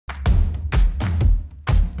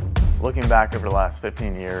Looking back over the last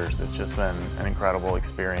 15 years, it's just been an incredible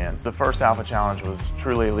experience. The first Alpha Challenge was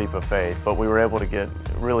truly a leap of faith, but we were able to get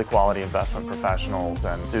really quality investment professionals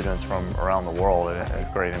and students from around the world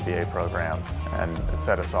at great MBA programs, and it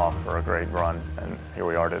set us off for a great run, and here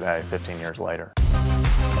we are today, 15 years later.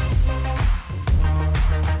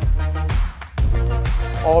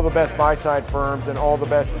 All the best buy-side firms and all the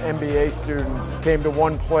best MBA students came to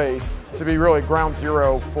one place to be really ground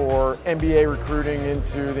zero for MBA recruiting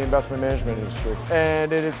into the investment management industry.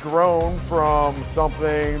 And it has grown from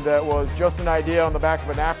something that was just an idea on the back of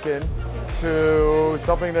a napkin to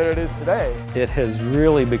something that it is today. It has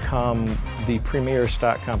really become the premier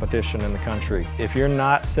stock competition in the country. If you're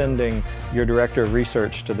not sending your director of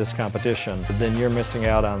research to this competition, then you're missing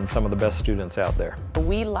out on some of the best students out there.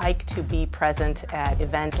 We like to be present at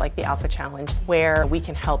events like the Alpha Challenge, where we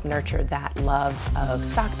can help nurture that love of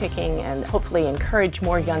stock picking and hopefully encourage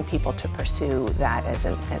more young people to pursue that as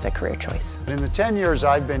a career choice. In the 10 years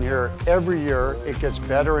I've been here, every year it gets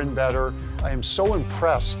better and better. I am so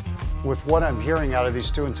impressed with what I'm hearing out of these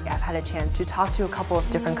students. I've had a chance to talk to a couple of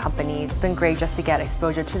different companies. It's been great just to get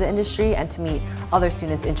exposure to the industry and to meet other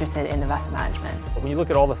students interested in investment management. When you look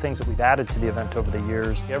at all the things that we've added to the event over the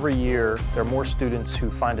years, every year there are more students who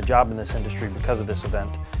find a job in this industry because of this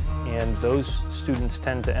event, and those students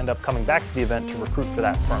tend to end up coming back to the event to recruit for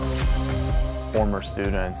that firm. Former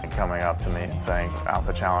students coming up to me and saying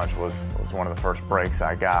Alpha Challenge was one of the first breaks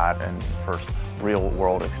I got and first real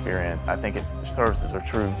world experience. I think it serves as a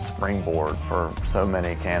true springboard for so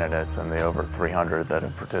many candidates and the over 300 that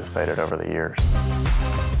have participated over the years.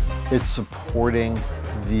 It's supporting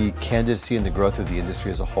the candidacy and the growth of the industry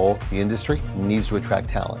as a whole. The industry needs to attract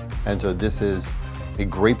talent, and so this is a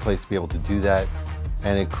great place to be able to do that,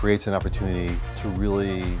 and it creates an opportunity to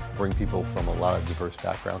really bring people from a lot of diverse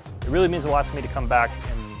backgrounds. It really means a lot to me to come back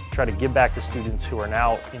and try to give back to students who are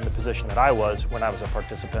now in the position that I was when I was a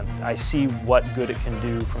participant. I see what good it can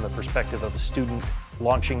do from the perspective of a student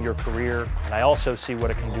launching your career, and I also see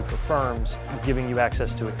what it can do for firms, giving you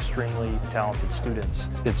access to extremely talented students.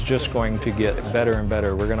 It's just going to get better and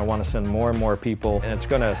better. We're going to want to send more and more people, and it's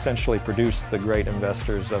going to essentially produce the great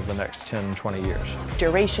investors of the next 10, 20 years.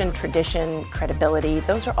 Duration, tradition, credibility,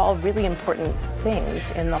 those are all really important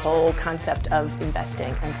things in the whole concept of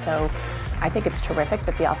investing. And so I think it's terrific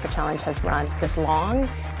that the Alpha Challenge has run this long,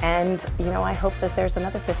 and I hope that there's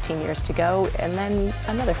another 15 years to go and then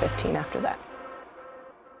another 15 after that.